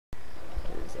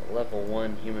Level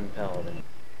 1 human paladin.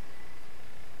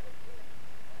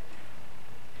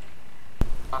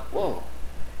 Whoa.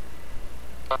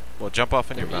 Well, jump off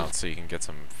in your mount so you can get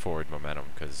some forward momentum,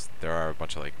 because there are a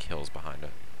bunch of like kills behind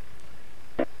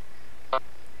it.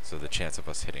 So the chance of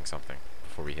us hitting something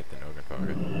before we hit the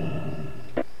Noggenfogger.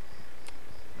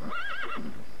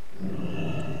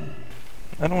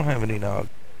 I don't have any dog.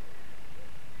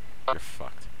 You're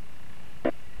fucked.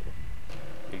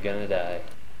 You're gonna die.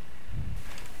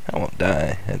 I won't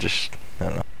die. I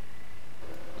don't know.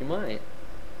 You might,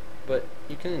 but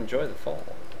you can enjoy the fall.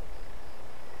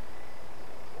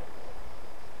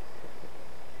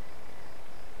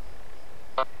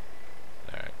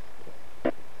 Alright.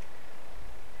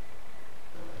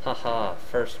 Haha,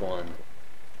 first one.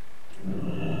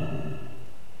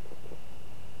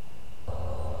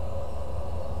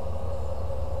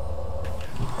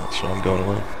 That's what I'm going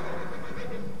with.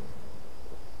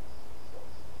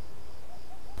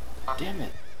 Damn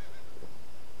it.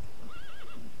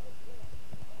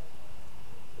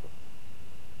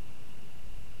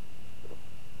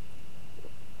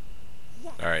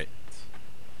 Alright.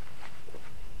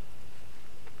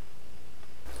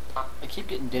 I keep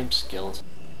getting damn skills.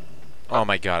 Oh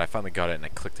my god, I finally got it and I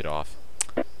clicked it off.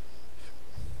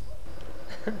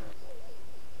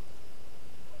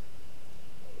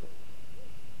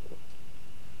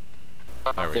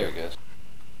 There it goes.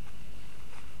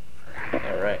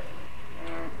 Alright.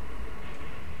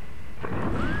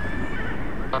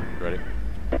 Ready?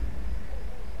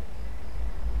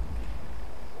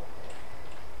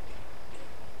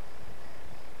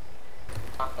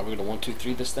 Are we gonna 1, 2,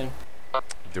 3 this thing?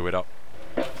 Do it up.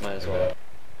 Might as well.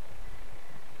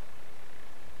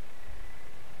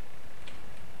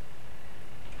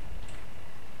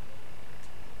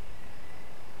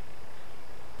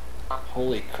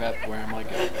 Holy crap, where am I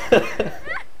going?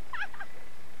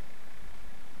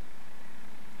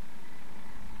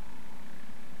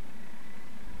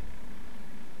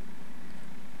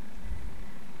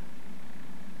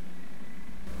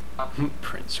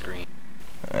 Print screen.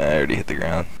 I already hit the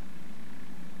ground.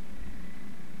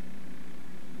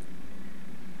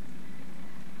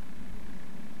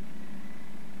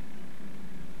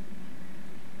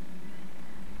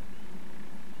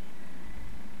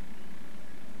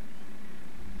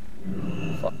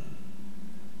 Fuck.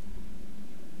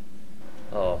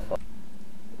 Oh, fuck.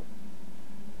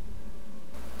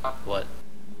 What?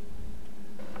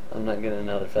 I'm not getting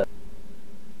another feather.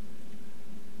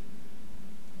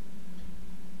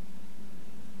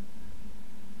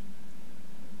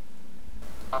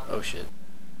 Oh shit.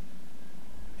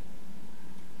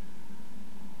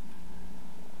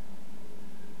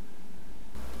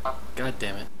 God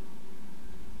damn it.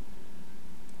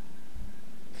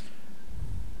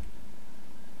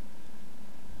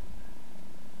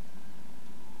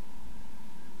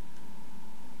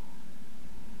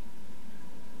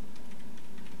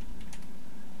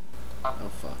 Oh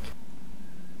fuck.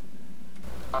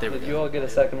 There we Did go. you all get a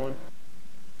second one?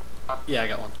 Yeah, I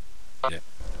got one. Yeah.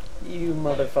 You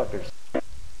motherfuckers.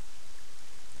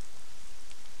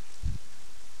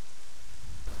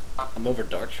 I'm over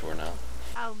Dark Shore now.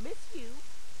 I'll miss you.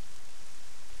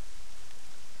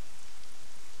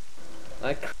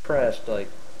 I crashed like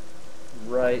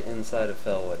right inside of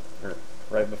Felwood, or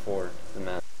right before the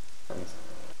mountains.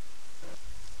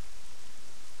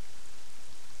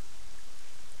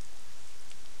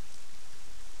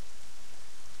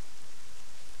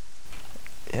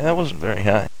 Yeah, that wasn't very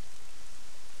high.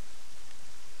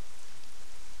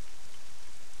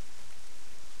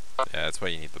 Yeah, that's why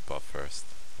you need the buff first.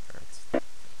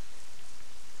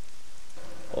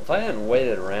 Well, if I hadn't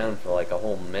waited around for like a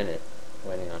whole minute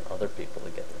waiting on other people to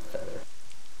get their feather,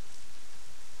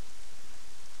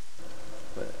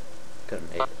 but could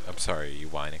have made it. I'm sorry, are you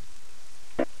whining?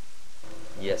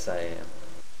 Yes, I am.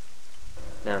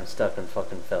 Now I'm stuck in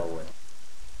fucking Felwood.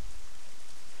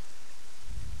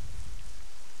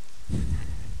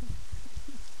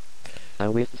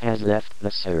 Awith has left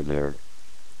the server.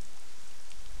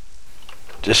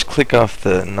 Just click off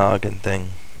the noggin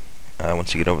thing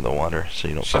once you get over the water, so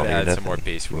you don't Should fall to your add death. some more and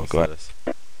base we'll rules go to out. this.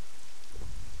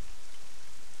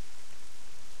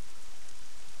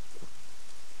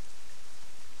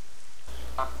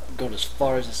 I'm going as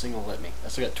far as this thing will let me. I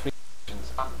still got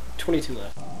 22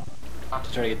 left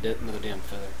to try to get another damn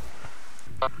feather.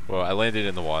 Well, I landed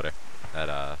in the water at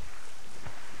wow,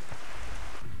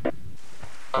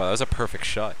 that was a perfect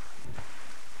shot.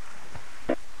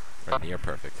 Or near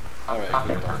perfect. Alright,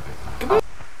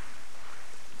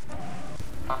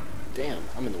 damn,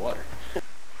 I'm in the water.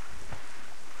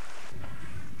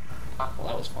 Well,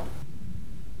 that was fun.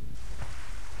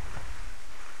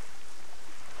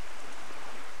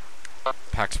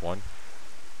 Pax 1.